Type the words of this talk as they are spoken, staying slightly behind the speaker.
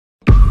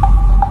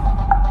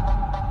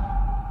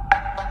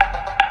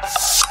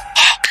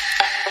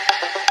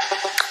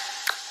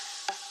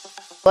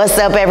What's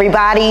up,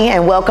 everybody,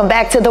 and welcome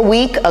back to the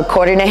week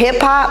according to hip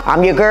hop.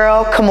 I'm your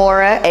girl,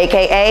 Kimora,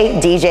 aka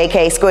DJ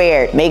K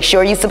Squared. Make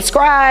sure you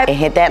subscribe and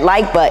hit that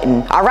like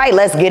button. All right,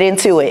 let's get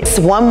into it.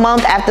 1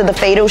 month after the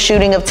fatal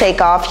shooting of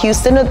Takeoff,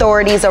 Houston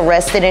authorities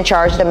arrested and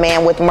charged a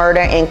man with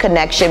murder in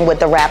connection with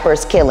the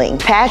rapper's killing.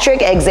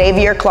 Patrick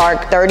Xavier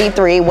Clark,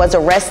 33, was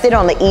arrested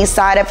on the east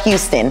side of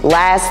Houston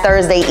last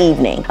Thursday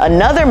evening.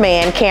 Another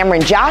man,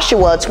 Cameron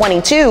Joshua,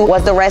 22,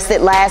 was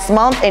arrested last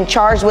month and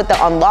charged with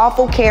the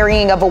unlawful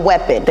carrying of a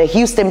weapon, the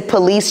Houston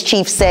police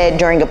chief said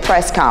during a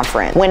press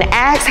conference. When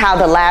asked how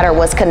the latter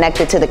was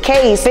connected to the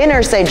case,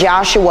 Finner said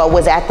Joshua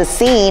was at the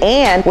scene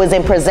and was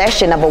in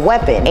possession of a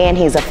weapon, and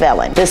he's a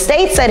felon. The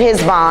state set his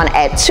bond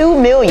at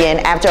 $2 million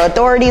after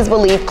authorities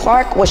believe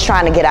Clark was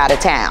trying to get out of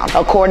town.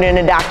 According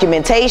to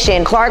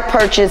documentation, Clark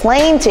purchased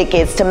plane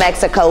tickets to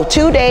Mexico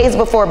 2 days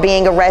before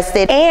being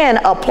arrested and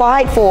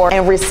applied for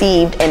and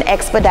received an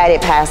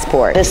expedited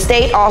passport. The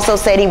state also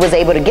said he was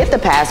able to get the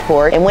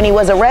passport, and when he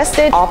was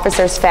arrested,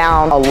 officers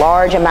found a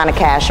large amount of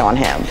cash on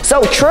him.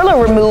 So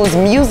Triller removes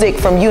music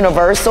from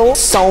Universal,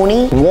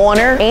 Sony,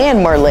 Warner,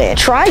 and Merlin.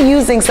 Try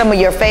using some of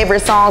your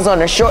favorite songs on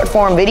the short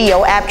form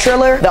video app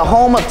Triller, the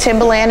home of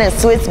Timbaland and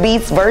Swizz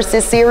Beatz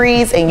Versus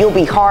series, and you'll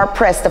be hard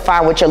pressed to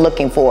find what you're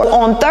looking for.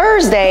 On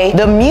Thursday,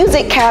 the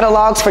music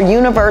catalogs for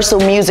Universal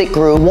Music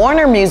Group,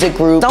 Warner Music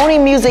Group,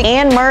 Sony Music,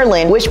 and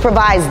Merlin, which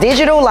provides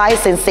digital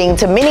licensing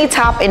to many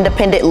top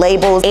independent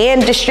labels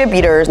and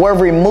distributors, were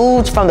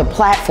removed from the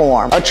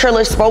platform. A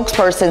Triller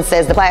spokesperson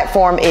says the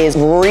platform is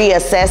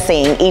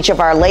reassessing each of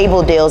our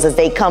label deals as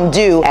they come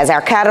due, as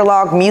our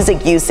catalog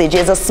music usage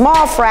is a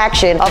small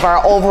fraction of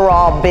our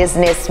overall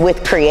business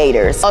with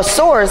creators. A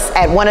source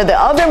at one of the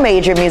other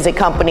major music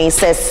companies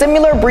says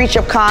similar breach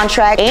of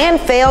contract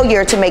and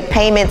failure to make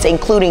payments,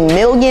 including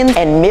millions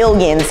and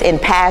millions in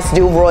past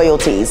due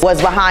royalties, was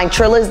behind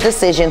Triller's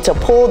decision to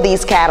pull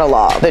these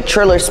catalogs. The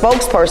Triller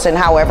spokesperson,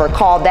 however,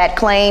 called that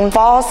claim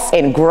false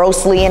and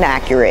grossly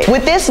inaccurate.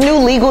 With this new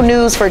legal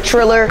news for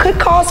Triller, could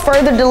cause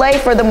further delay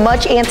for the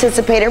much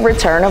anticipated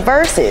return of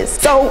Versus.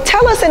 So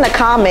tell us in the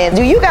comments,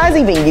 do you guys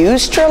even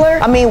use Triller?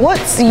 I mean,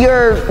 what's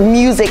your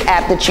music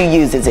app that you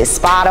use? Is it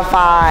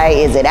Spotify?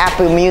 Is it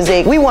Apple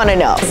Music? We want to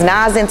know.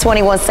 Nas and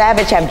 21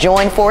 Savage have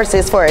joined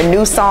forces for a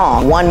new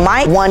song, One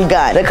Mic, One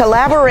Gun. The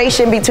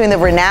collaboration between the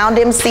renowned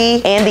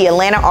MC and the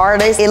Atlanta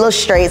artist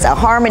illustrates a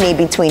harmony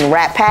between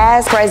rap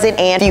past, present,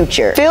 and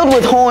future. Filled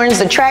with horns,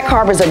 the track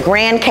harbors a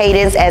grand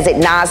cadence as it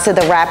nods to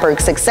the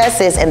rapper's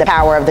successes and the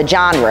power of the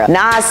genre.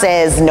 Nas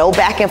says, no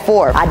back and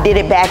forth. I did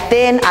it back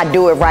then, I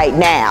do it right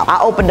now.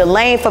 I opened the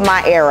lane for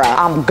my era.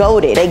 I'm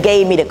goated. They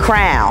gave me the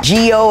crown.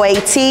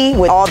 GOAT,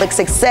 with all the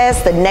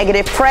success, the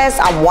negative press,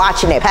 I'm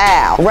watching it,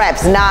 pal.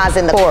 Raps Nas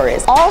in the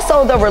chorus.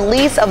 Also, the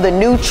release of the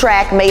new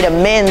track made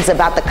amends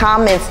about the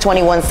comments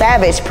 21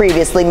 Savage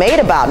previously made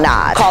about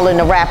Nas, calling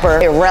the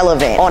rapper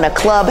irrelevant on a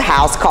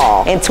Clubhouse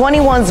call. In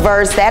 21's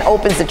verse that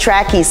opens the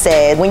track, he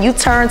said, when you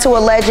turn to a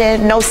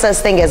legend, no such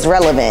thing as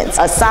relevance.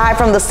 Aside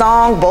from the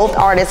song, both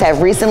artists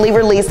have recently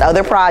released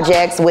other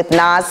projects, with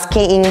Nas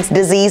King's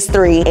Disease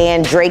 3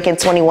 and Drake and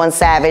 21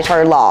 Savage,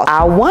 Her Loss.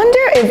 I wonder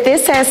if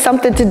this has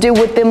something to do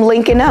with them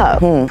linking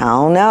up. I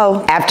don't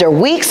know. After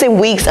weeks and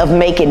weeks of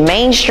making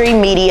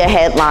mainstream media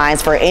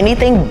headlines for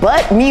anything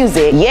but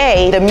music,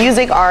 Ye, the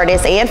music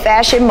artist and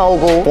fashion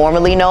mogul,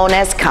 formerly known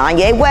as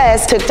Kanye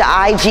West, took to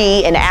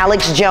IG and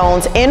Alex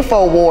Jones'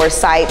 InfoWars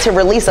site to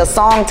release a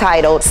song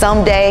titled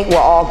Someday We'll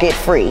All Get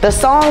Free. The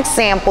song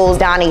samples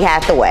Donny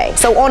Hathaway.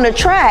 So on the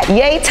track,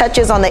 Ye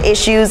touches on the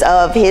issues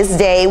of his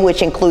day,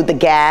 which include the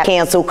Gap,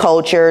 cancel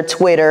culture,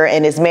 Twitter,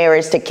 and his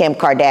marriage to Kim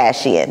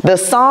Kardashian. The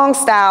song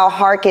style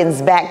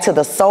harkens back to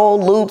the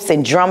soul loops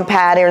and drum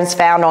patterns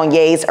found on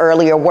Ye's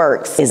earlier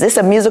works. Is this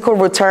a musical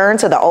return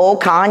to the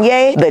old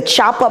Kanye? The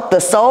chop up the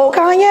soul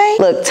Kanye?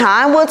 Look,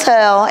 time will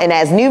tell, and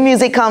as new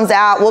music comes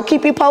out, we'll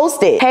keep you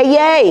posted. Hey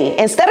Ye,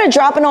 instead of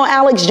dropping on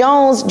Alex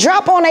Jones,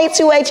 drop on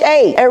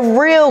A2H8, a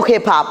real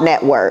hip-hop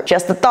network.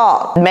 Just a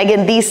thought.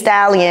 Megan Thee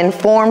Stallion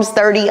forms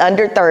 30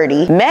 Under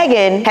 30.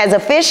 Megan has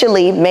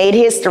officially made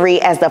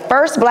history as the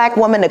first Black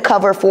woman to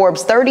cover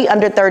Forbes 30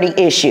 Under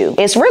 30 issue.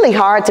 It's really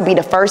hard to be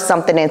the first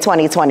something in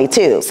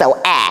 2022,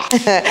 so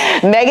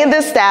Megan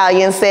Thee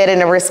Stallion said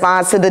in a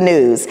response to the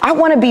news, I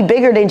want to be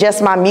bigger than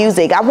just my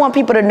music. I want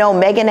people to know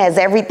Megan has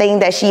everything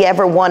that she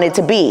ever wanted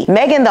to be.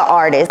 Megan the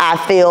artist, I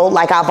feel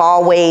like I've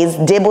always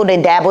dibbled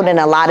and dabbled in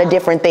a lot of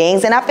different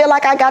things, and I feel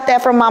like I got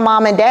that from my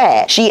mom and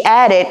dad. She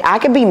added, I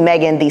could be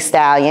Megan Thee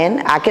Stallion,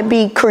 I could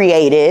be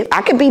creative,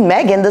 I could be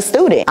Megan the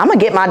student. I'm gonna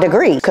get my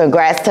degree.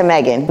 Congrats to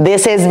Megan.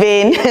 This has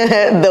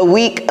been the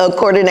week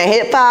according to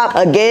hip hop.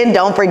 Again,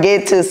 don't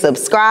forget to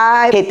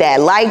subscribe, hit that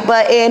like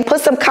button,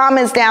 put some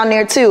comments down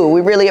there too.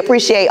 We really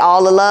appreciate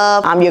all the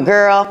love. I'm your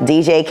girl,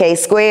 DJ K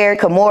Squared,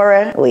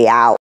 Kimora. We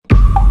out.